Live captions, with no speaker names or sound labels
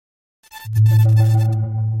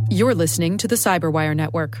You're listening to the Cyberwire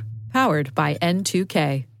Network, powered by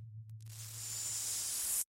N2K.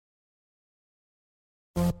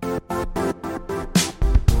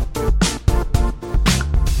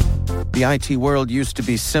 The IT world used to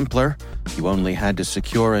be simpler. You only had to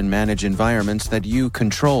secure and manage environments that you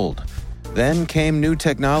controlled. Then came new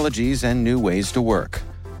technologies and new ways to work.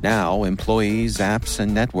 Now, employees, apps,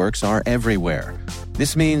 and networks are everywhere.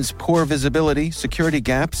 This means poor visibility, security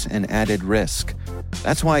gaps, and added risk.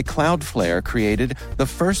 That's why Cloudflare created the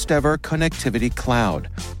first-ever connectivity cloud.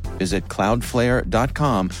 Visit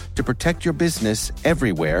cloudflare.com to protect your business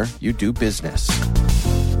everywhere you do business.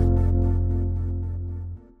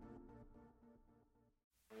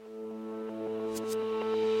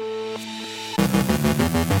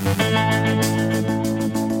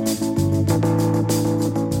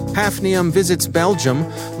 Hafnium visits Belgium,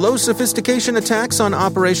 low sophistication attacks on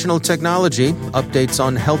operational technology, updates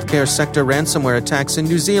on healthcare sector ransomware attacks in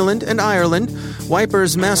New Zealand and Ireland,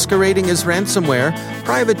 wipers masquerading as ransomware,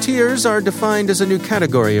 privateers are defined as a new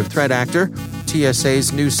category of threat actor,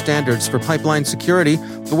 TSA's new standards for pipeline security,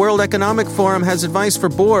 the World Economic Forum has advice for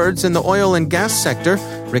boards in the oil and gas sector,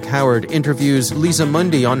 Rick Howard interviews Lisa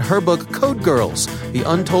Mundy on her book Code Girls, the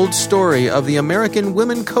untold story of the American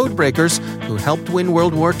women codebreakers who helped win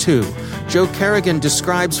World War II. Joe Carrigan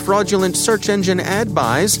describes fraudulent search engine ad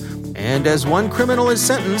buys, and as one criminal is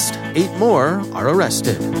sentenced, 8 more are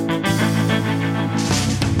arrested.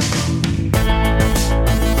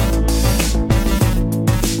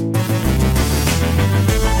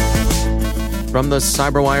 From the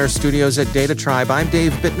Cyberwire studios at Data Tribe, I'm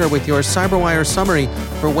Dave Bittner with your Cyberwire summary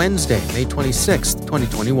for Wednesday, May 26,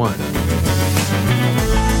 2021.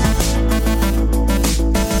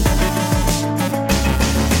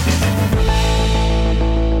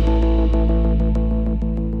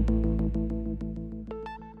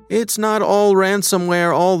 It's not all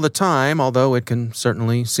ransomware all the time, although it can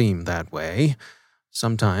certainly seem that way.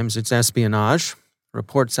 Sometimes it's espionage.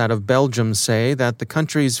 Reports out of Belgium say that the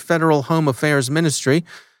country's Federal Home Affairs Ministry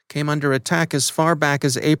came under attack as far back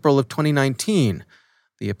as April of 2019.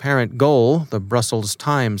 The apparent goal, the Brussels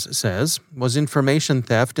Times says, was information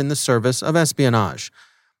theft in the service of espionage.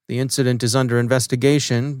 The incident is under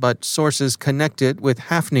investigation, but sources connect it with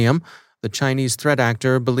Hafnium, the Chinese threat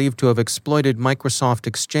actor believed to have exploited Microsoft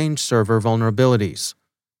Exchange Server vulnerabilities.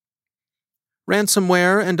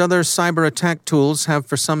 Ransomware and other cyber attack tools have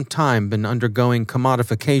for some time been undergoing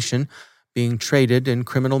commodification, being traded in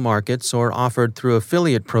criminal markets or offered through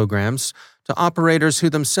affiliate programs to operators who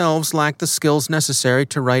themselves lack the skills necessary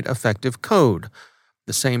to write effective code.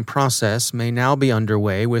 The same process may now be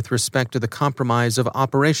underway with respect to the compromise of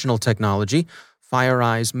operational technology,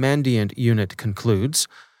 FireEye's Mandiant unit concludes.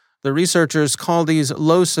 The researchers call these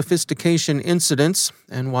low sophistication incidents,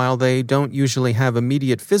 and while they don't usually have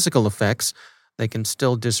immediate physical effects, they can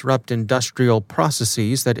still disrupt industrial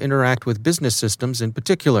processes that interact with business systems in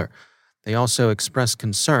particular. They also express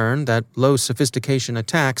concern that low sophistication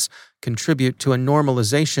attacks contribute to a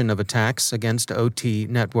normalization of attacks against OT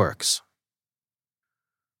networks.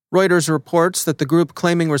 Reuters reports that the group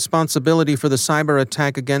claiming responsibility for the cyber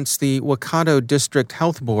attack against the Waikato District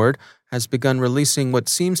Health Board has begun releasing what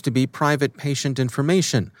seems to be private patient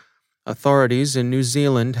information. Authorities in New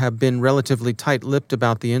Zealand have been relatively tight-lipped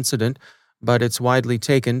about the incident, but it's widely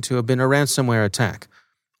taken to have been a ransomware attack.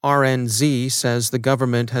 RNZ says the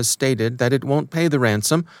government has stated that it won't pay the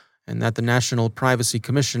ransom and that the National Privacy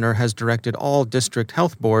Commissioner has directed all district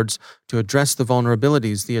health boards to address the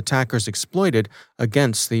vulnerabilities the attackers exploited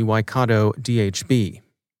against the Waikato DHB.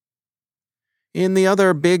 In the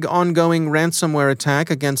other big ongoing ransomware attack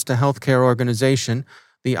against a healthcare organization,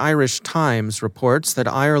 the Irish Times reports that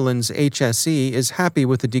Ireland's HSE is happy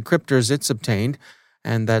with the decryptors it's obtained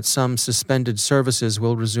and that some suspended services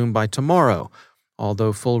will resume by tomorrow,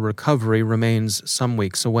 although full recovery remains some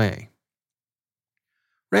weeks away.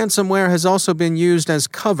 Ransomware has also been used as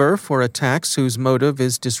cover for attacks whose motive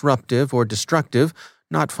is disruptive or destructive,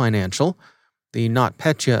 not financial. The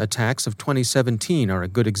NotPetya attacks of 2017 are a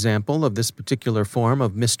good example of this particular form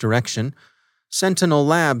of misdirection. Sentinel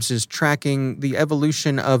Labs is tracking the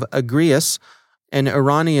evolution of Agrius, an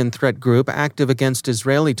Iranian threat group active against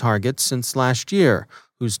Israeli targets since last year,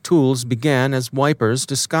 whose tools began as wipers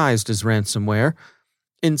disguised as ransomware.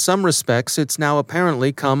 In some respects, it's now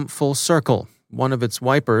apparently come full circle. One of its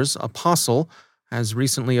wipers, Apostle, has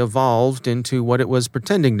recently evolved into what it was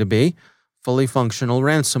pretending to be, fully functional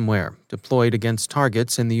ransomware, deployed against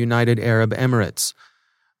targets in the United Arab Emirates.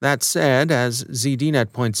 That said, as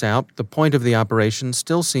ZDNet points out, the point of the operation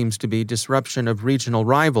still seems to be disruption of regional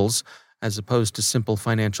rivals, as opposed to simple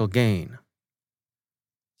financial gain.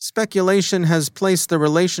 Speculation has placed the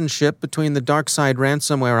relationship between the DarkSide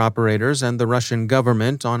ransomware operators and the Russian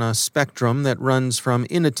government on a spectrum that runs from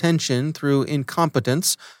inattention through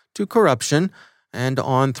incompetence to corruption, and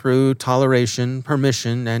on through toleration,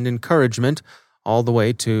 permission, and encouragement, all the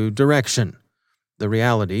way to direction. The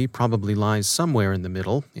reality probably lies somewhere in the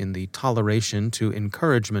middle, in the toleration to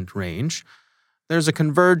encouragement range. There's a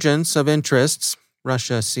convergence of interests.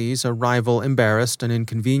 Russia sees a rival embarrassed and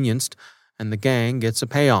inconvenienced, and the gang gets a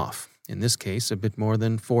payoff, in this case a bit more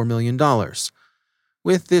than $4 million.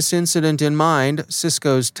 With this incident in mind,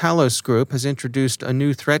 Cisco's Talos Group has introduced a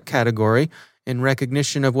new threat category in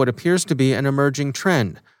recognition of what appears to be an emerging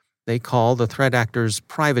trend. They call the threat actors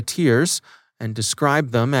privateers and describe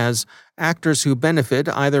them as actors who benefit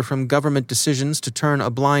either from government decisions to turn a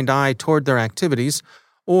blind eye toward their activities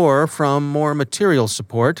or from more material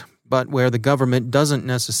support, but where the government doesn't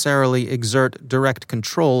necessarily exert direct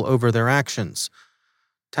control over their actions.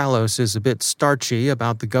 Talos is a bit starchy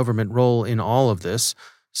about the government role in all of this,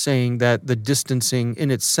 saying that the distancing in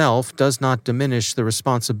itself does not diminish the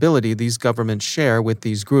responsibility these governments share with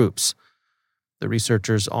these groups. The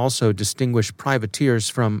researchers also distinguish privateers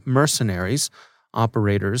from mercenaries,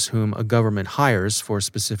 operators whom a government hires for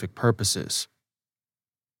specific purposes.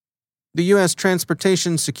 The U.S.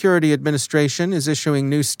 Transportation Security Administration is issuing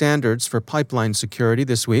new standards for pipeline security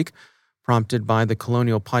this week, prompted by the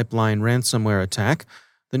Colonial Pipeline ransomware attack.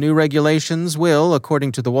 The new regulations will,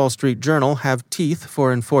 according to the Wall Street Journal, have teeth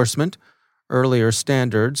for enforcement. Earlier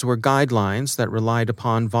standards were guidelines that relied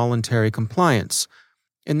upon voluntary compliance.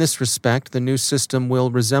 In this respect, the new system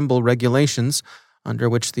will resemble regulations under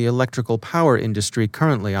which the electrical power industry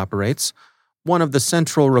currently operates. One of the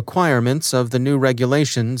central requirements of the new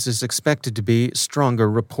regulations is expected to be stronger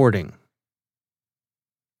reporting.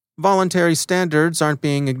 Voluntary standards aren't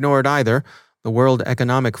being ignored either. The World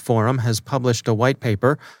Economic Forum has published a white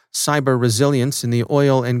paper, Cyber Resilience in the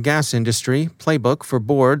Oil and Gas Industry, Playbook for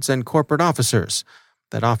Boards and Corporate Officers,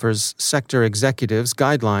 that offers sector executives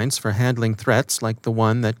guidelines for handling threats like the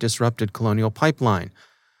one that disrupted Colonial Pipeline.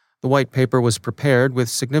 The white paper was prepared with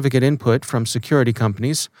significant input from security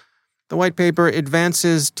companies. The white paper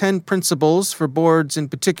advances 10 principles for boards in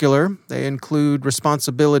particular. They include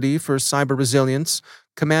responsibility for cyber resilience,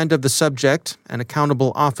 command of the subject, an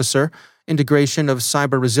accountable officer, integration of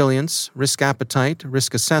cyber resilience, risk appetite,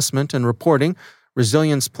 risk assessment and reporting,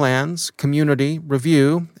 resilience plans, community,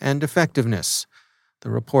 review, and effectiveness. The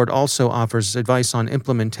report also offers advice on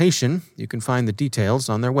implementation. You can find the details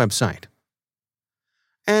on their website.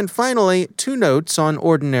 And finally, 2 notes on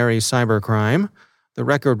ordinary cybercrime. The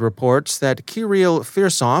record reports that Kirill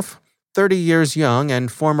Firsov, 30 years young and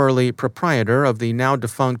formerly proprietor of the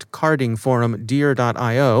now-defunct carding forum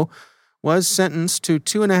Deer.io, was sentenced to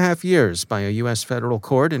 2.5 years by a U.S. federal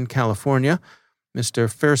court in California. Mr.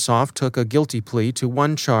 Firsov took a guilty plea to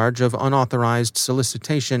 1 charge of unauthorized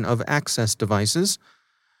solicitation of access devices.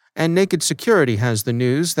 And Naked Security has the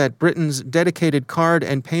news that Britain's dedicated card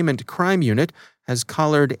and payment crime unit has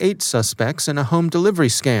collared 8 suspects in a home delivery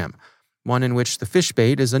scam, one in which the fish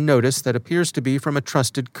bait is a notice that appears to be from a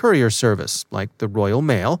trusted courier service, like the Royal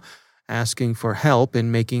Mail, asking for help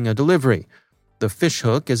in making a delivery. The fish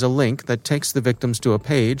hook is a link that takes the victims to a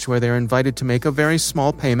page where they're invited to make a very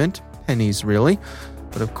small payment, pennies really,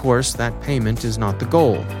 but of course that payment is not the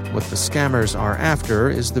goal. What the scammers are after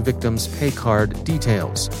is the victim's pay card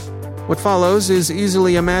details. What follows is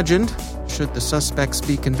easily imagined. Should the suspects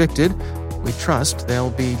be convicted, we trust they'll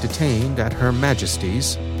be detained at Her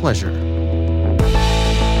Majesty's pleasure.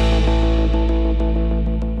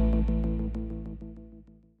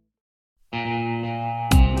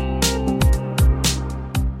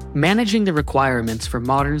 Managing the requirements for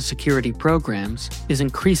modern security programs is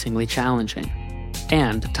increasingly challenging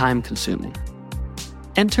and time-consuming.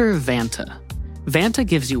 Enter Vanta. Vanta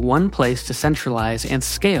gives you one place to centralize and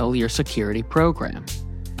scale your security program.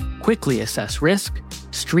 Quickly assess risk,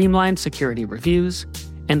 streamline security reviews,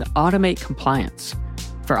 and automate compliance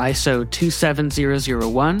for ISO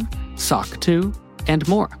 27001, SOC 2, and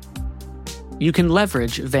more. You can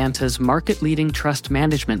leverage Vanta's market-leading trust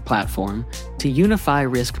management platform to unify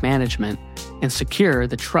risk management and secure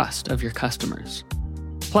the trust of your customers.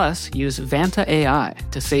 Plus, use Vanta AI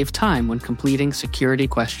to save time when completing security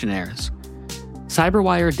questionnaires.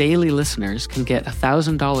 CyberWire Daily listeners can get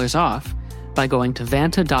 $1,000 off by going to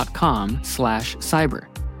vanta.com/cyber.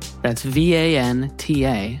 That's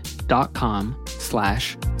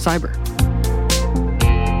vanta.com/cyber.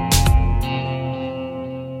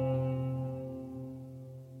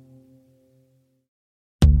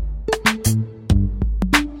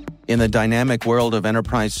 In the dynamic world of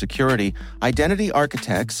enterprise security, identity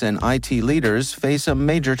architects and IT leaders face a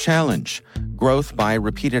major challenge. Growth by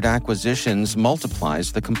repeated acquisitions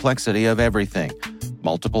multiplies the complexity of everything.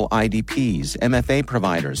 Multiple IDPs, MFA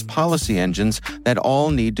providers, policy engines that all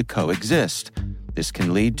need to coexist. This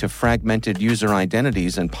can lead to fragmented user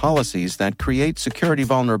identities and policies that create security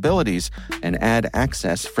vulnerabilities and add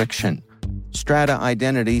access friction. Strata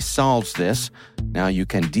Identity solves this. Now you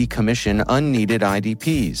can decommission unneeded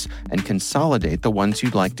IDPs and consolidate the ones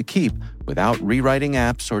you'd like to keep without rewriting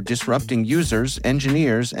apps or disrupting users,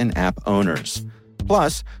 engineers, and app owners.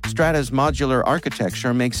 Plus, Strata's modular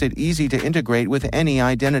architecture makes it easy to integrate with any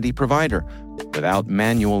identity provider without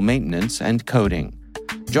manual maintenance and coding.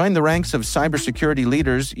 Join the ranks of cybersecurity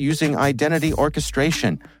leaders using identity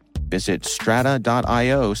orchestration. Visit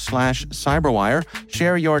strata.io/cyberwire,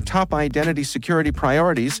 share your top identity security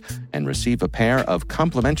priorities, and receive a pair of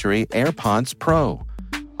complimentary AirPods Pro.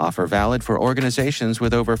 Offer valid for organizations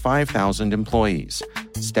with over 5,000 employees.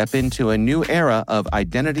 Step into a new era of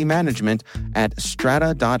identity management at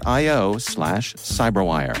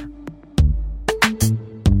strata.io/cyberwire.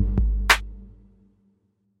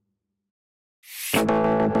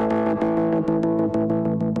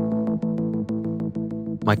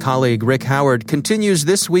 My colleague Rick Howard continues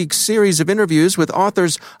this week's series of interviews with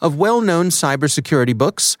authors of well-known cybersecurity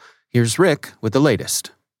books. Here's Rick with the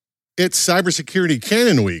latest. It's Cybersecurity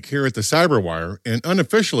Canon Week here at the Cyberwire, and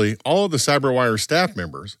unofficially, all of the Cyberwire staff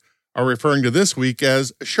members are referring to this week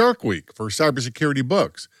as Shark Week for cybersecurity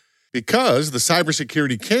books, because the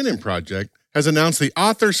Cybersecurity Canon Project has announced the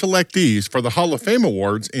author selectees for the Hall of Fame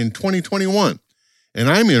Awards in 2021, and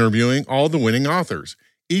I'm interviewing all the winning authors.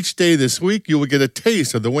 Each day this week, you will get a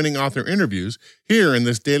taste of the winning author interviews here in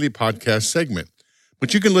this daily podcast segment.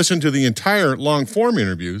 But you can listen to the entire long-form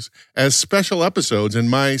interviews as special episodes in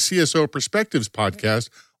my CSO Perspectives podcast,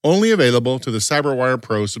 only available to the Cyberwire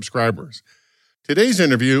Pro subscribers. Today's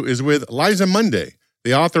interview is with Liza Munday,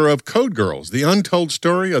 the author of Code Girls, the untold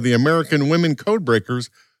story of the American women codebreakers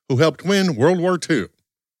who helped win World War II.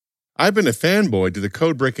 I've been a fanboy to the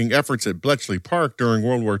code-breaking efforts at Bletchley Park during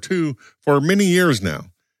World War II for many years now.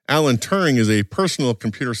 Alan Turing is a personal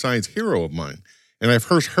computer science hero of mine, and I've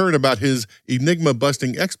first heard about his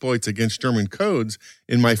enigma-busting exploits against German codes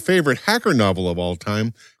in my favorite hacker novel of all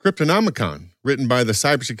time, Cryptonomicon, written by the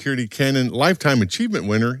cybersecurity canon Lifetime Achievement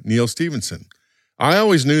winner Neal Stephenson. I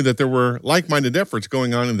always knew that there were like-minded efforts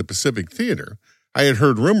going on in the Pacific Theater. I had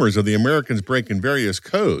heard rumors of the Americans breaking various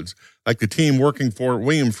codes, like the team working for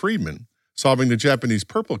William Friedman, solving the Japanese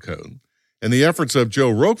Purple Code, and the efforts of Joe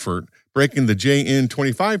Roquefort breaking the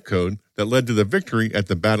JN25 code that led to the victory at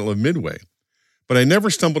the Battle of Midway. But I never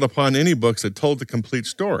stumbled upon any books that told the complete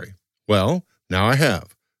story. Well, now I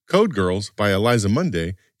have. Code Girls by Liza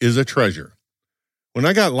Munday is a treasure. When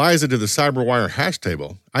I got Liza to the Cyberwire hash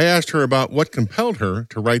table, I asked her about what compelled her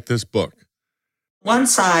to write this book.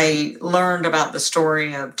 Once I learned about the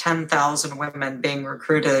story of 10,000 women being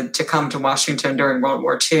recruited to come to Washington during World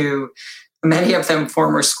War II, many of them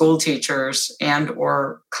former school teachers and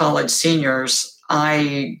or college seniors,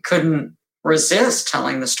 I couldn't resist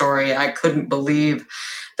telling the story. I couldn't believe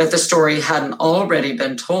that the story hadn't already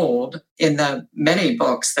been told in the many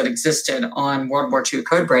books that existed on World War II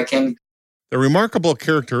codebreaking. The remarkable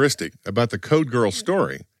characteristic about the Code Girl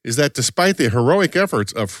story is that despite the heroic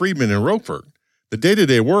efforts of Friedman and Roquefort, the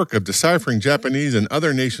day-to-day work of deciphering Japanese and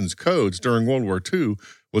other nations' codes during World War II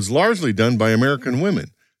was largely done by American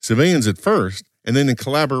women, civilians at first, and then in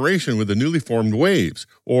collaboration with the newly formed WAVES,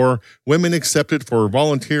 or Women Accepted for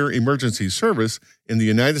Volunteer Emergency Service in the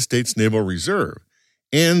United States Naval Reserve,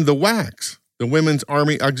 and the WACS, the Women's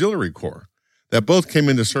Army Auxiliary Corps, that both came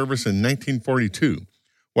into service in 1942.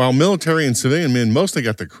 While military and civilian men mostly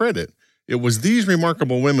got the credit, it was these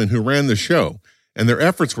remarkable women who ran the show, and their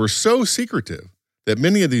efforts were so secretive that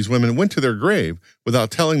many of these women went to their grave without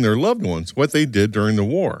telling their loved ones what they did during the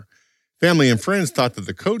war. Family and friends thought that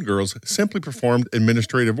the Code Girls simply performed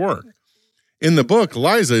administrative work. In the book,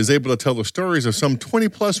 Liza is able to tell the stories of some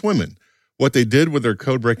 20-plus women, what they did with their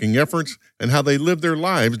code-breaking efforts, and how they lived their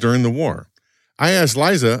lives during the war. I asked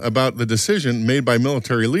Liza about the decision made by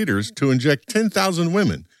military leaders to inject 10,000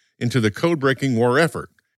 women into the code-breaking war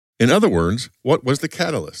effort. In other words, what was the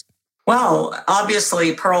catalyst? Well,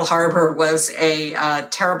 obviously, Pearl Harbor was a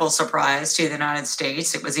terrible surprise to the United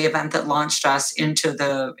States. It was the event that launched us into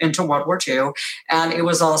World War II, and it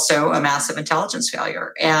was also a massive intelligence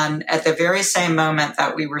failure. And at the very same moment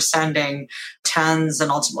that we were sending tens and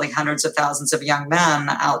ultimately hundreds of thousands of young men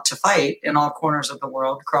out to fight in all corners of the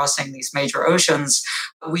world, crossing these major oceans,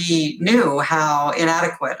 we knew how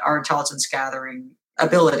inadequate our intelligence gathering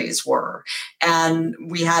abilities were. And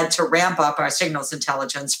we had to ramp up our signals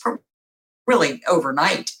intelligence really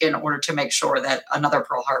overnight in order to make sure that another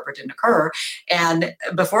Pearl Harbor didn't occur. And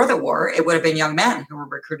before the war, it would have been young men who were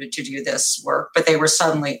recruited to do this work, but they were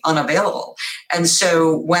suddenly unavailable. And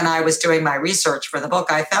so when I was doing my research for the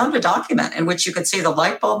book, I found a document in which you could see the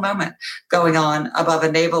light bulb moment going on above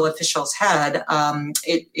a naval official's head.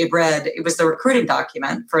 It was the recruiting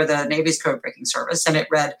document for the Navy's code breaking service, and it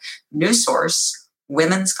read, "New source,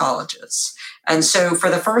 women's colleges." And so for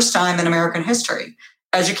the first time in American history,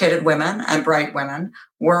 educated women and bright women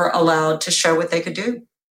were allowed to show what they could do.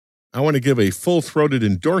 I want to give a full-throated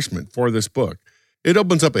endorsement for this book. It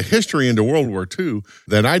opens up a history into World War II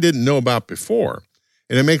that I didn't know about before,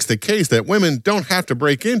 and it makes the case that women don't have to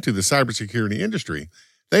break into the cybersecurity industry.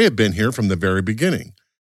 They have been here from the very beginning.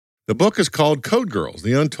 The book is called Code Girls,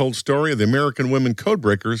 the untold story of the American women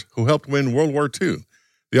codebreakers who helped win World War II.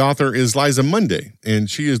 The author is Liza Munday, and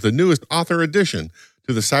she is the newest author addition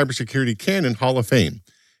to the Cybersecurity Canon Hall of Fame.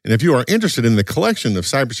 And if you are interested in the collection of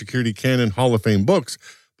Cybersecurity Canon Hall of Fame books,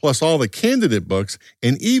 plus all the candidate books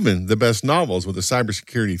and even the best novels with a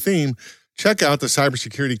cybersecurity theme, check out the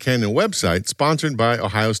Cybersecurity Canon website sponsored by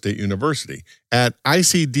Ohio State University at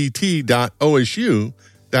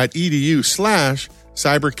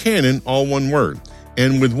icdt.osu.edu/cybercanon, all one word,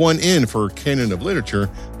 and with one N for canon of literature,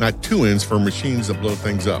 not two N's for machines that blow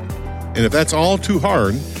things up. And if that's all too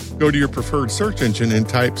hard, go to your preferred search engine and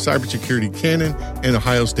type Cybersecurity Canon and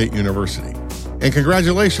Ohio State University. And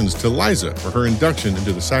congratulations to Liza for her induction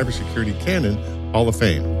into the Cybersecurity Canon Hall of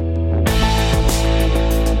Fame.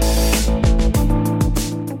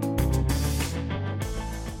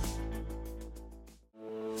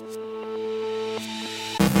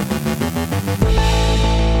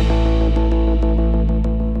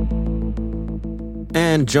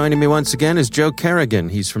 And joining me once again is Joe Carrigan.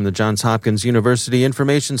 He's from the Johns Hopkins University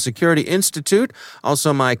Information Security Institute,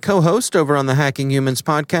 also my co-host over on the Hacking Humans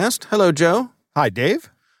podcast. Hello, Joe. Hi, Dave.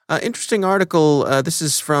 Interesting article. This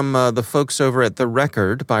is from the folks over at The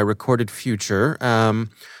Record by Recorded Future.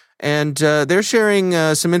 And they're sharing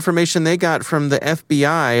some information they got from the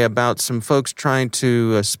FBI about some folks trying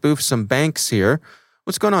to spoof some banks here.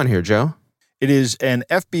 What's going on here, Joe? It is an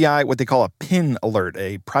FBI, what they call a PIN alert,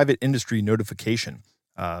 a private industry notification.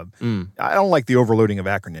 I don't like the overloading of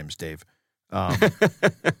acronyms, Dave.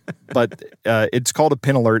 But it's called a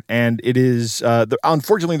PIN alert, and it is,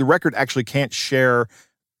 unfortunately, the Record actually can't share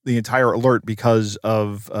the entire alert because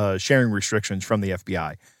of sharing restrictions from the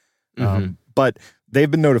FBI. But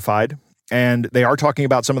they've been notified, and they are talking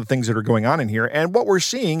about some of the things that are going on in here. And what we're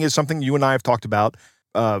seeing is something you and I have talked about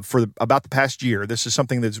about the past year. This is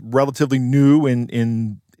something that's relatively new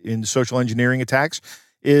in social engineering attacks,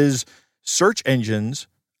 is search engines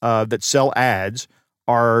that sell ads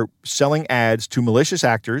are selling ads to malicious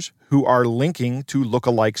actors who are linking to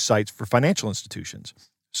lookalike sites for financial institutions.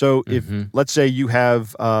 So if, let's say you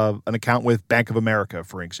have an account with Bank of America,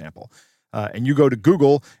 for example, and you go to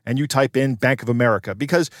Google and you type in Bank of America,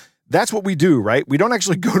 because that's what we do, right? We don't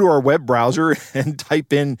actually go to our web browser and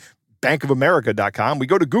type in bankofamerica.com. We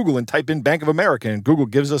go to Google and type in Bank of America, and Google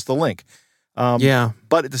gives us the link.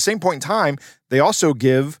 But at the same point in time, they also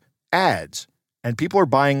give ads, and people are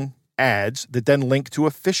buying ads that then link to a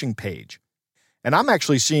phishing page. And I'm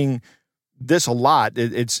actually seeing this a lot.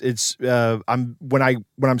 When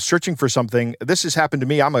I'm searching for something, this has happened to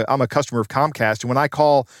me. I'm a customer of Comcast, and when I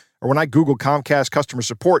call or when I Google Comcast customer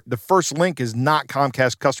support, the first link is not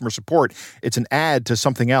Comcast customer support. It's an ad to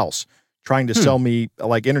something else trying to sell me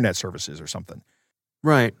like internet services or something.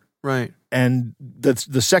 Right. And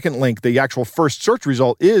the second link, the actual first search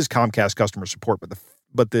result is Comcast customer support,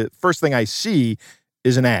 but the first thing I see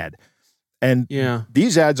is an ad. And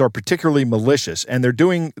these ads are particularly malicious, and they're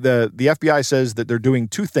doing the FBI says that they're doing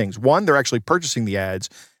two things. One, they're actually purchasing the ads,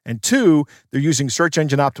 and two, they're using search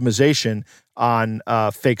engine optimization on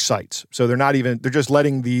fake sites. So they're just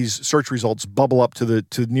letting these search results bubble up to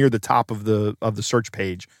near the top of the search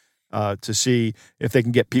page to see if they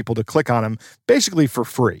can get people to click on them, basically for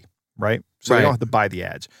free, right? So they don't have to buy the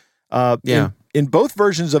ads. In both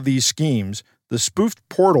versions of these schemes, the spoofed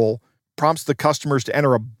portal prompts the customers to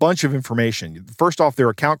enter a bunch of information. First off, their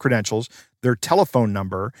account credentials, their telephone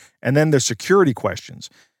number, and then their security questions.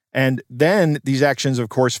 And then these actions, of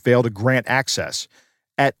course, fail to grant access.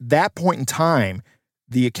 At that point in time,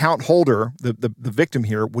 the account holder, the victim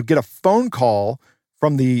here, would get a phone call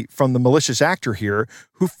from the malicious actor here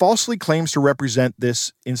who falsely claims to represent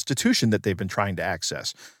this institution that they've been trying to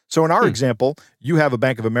access. So in our example, you have a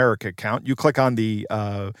Bank of America account. You click on the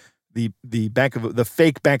the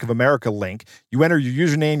fake Bank of America link. You enter your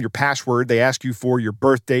username, your password. They ask you for your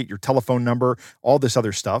birth date, your telephone number, all this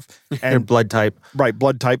other stuff, and your blood type. Right,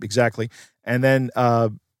 blood type, exactly. And then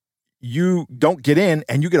you don't get in,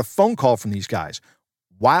 and you get a phone call from these guys.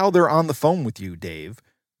 While they're on the phone with you, Dave,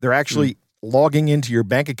 they're actually logging into your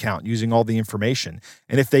bank account using all the information.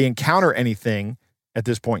 And if they encounter anything at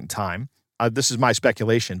this point in time, this is my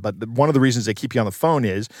speculation, but one of the reasons they keep you on the phone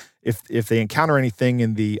is if they encounter anything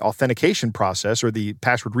in the authentication process or the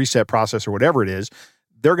password reset process or whatever it is,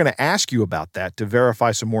 they're going to ask you about that to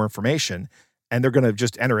verify some more information, and they're going to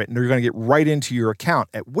just enter it, and they're going to get right into your account,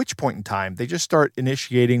 at which point in time they just start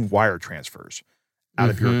initiating wire transfers out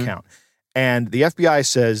of your account. And the FBI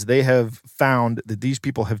says they have found that these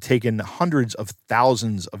people have taken hundreds of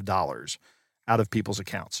thousands of dollars out of people's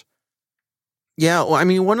accounts. Yeah, well, I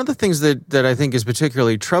mean, one of the things that I think is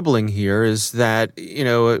particularly troubling here is that,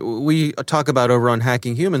 we talk about over on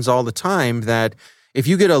Hacking Humans all the time that if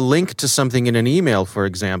you get a link to something in an email, for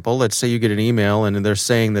example, let's say you get an email and they're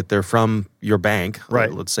saying that they're from your bank,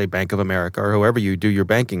 right? Let's say Bank of America or whoever you do your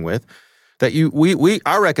banking with, that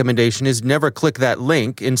our recommendation is never click that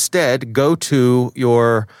link. Instead, go to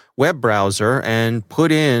your web browser and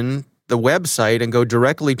put in the website and go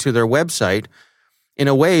directly to their website. In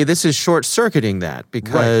a way, this is short-circuiting that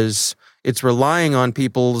because it's relying on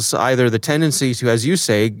people's either the tendency to, as you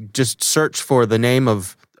say, just search for the name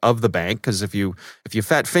of the bank, because if you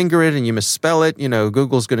fat finger it and you misspell it,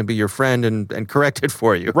 Google's going to be your friend and correct it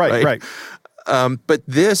for you. Right. But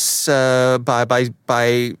this,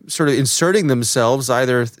 by sort of inserting themselves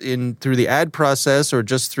either through the ad process or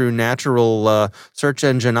just through natural search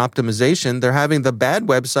engine optimization, they're having the bad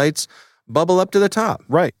websites bubble up to the top.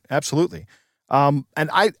 Right. Absolutely. And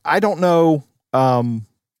I don't know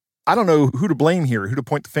who to blame here, who to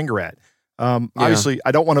point the finger at. Obviously,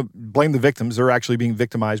 I don't want to blame the victims. They're actually being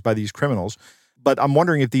victimized by these criminals. But I'm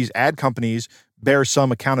wondering if these ad companies bear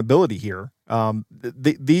some accountability here.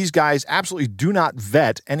 These guys absolutely do not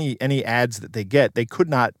vet any ads that they get. They could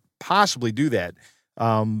not possibly do that.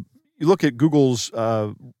 You look at Google's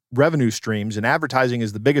revenue streams, and advertising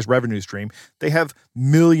is the biggest revenue stream. They have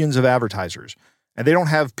millions of advertisers. And they don't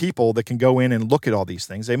have people that can go in and look at all these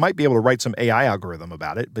things. They might be able to write some AI algorithm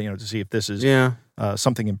about it, but, to see if this is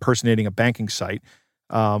something impersonating a banking site.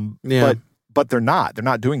 But they're not. They're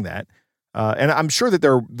not doing that. And I'm sure that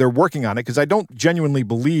they're working on it, because I don't genuinely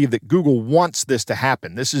believe that Google wants this to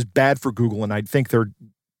happen. This is bad for Google, and I think they're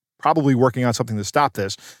probably working on something to stop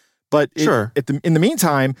this. But in the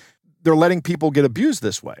meantime, they're letting people get abused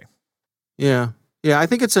this way. Yeah. Yeah, I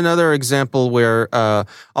think it's another example where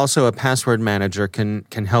also a password manager can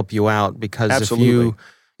help you out, because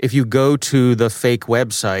if you go to the fake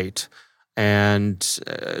website and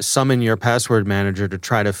summon your password manager to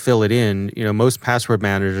try to fill it in, most password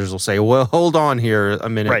managers will say, "Well, hold on here a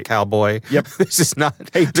minute, cowboy. Yep, this is not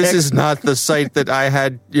the site that I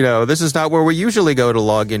had. This is not where we usually go to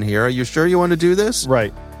log in here. Are you sure you want to do this?"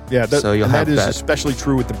 Right. Yeah. That is especially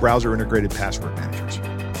true with the browser integrated password managers.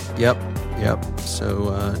 Yep. So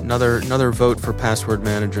another vote for password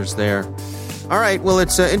managers there. All right. Well,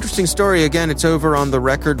 it's an interesting story. Again, it's over on The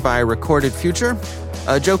Record by Recorded Future.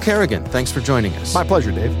 Joe Carrigan, thanks for joining us. My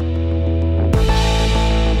pleasure, Dave.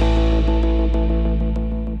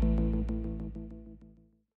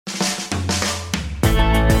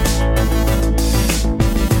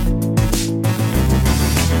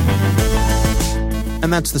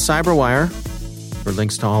 And that's the Cyberwire. For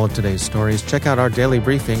links to all of today's stories, check out our daily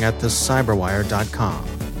briefing at thecyberwire.com.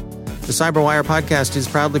 The Cyberwire podcast is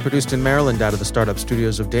proudly produced in Maryland out of the startup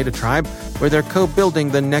studios of DataTribe, where they're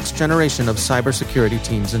co-building the next generation of cybersecurity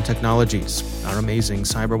teams and technologies. Our amazing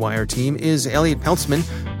Cyberwire team is Elliot Peltzman,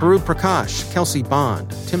 Baru Prakash, Kelsey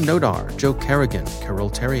Bond, Tim Nodar, Joe Carrigan,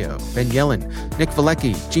 Carol Terrio, Ben Yellen, Nick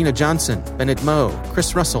Valecki, Gina Johnson, Bennett Moe,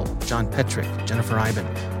 Chris Russell, John Petrick, Jennifer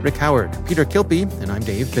Iben, Rick Howard, Peter Kilpie, and I'm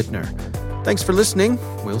Dave Bittner. Thanks for listening.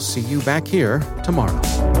 We'll see you back here tomorrow.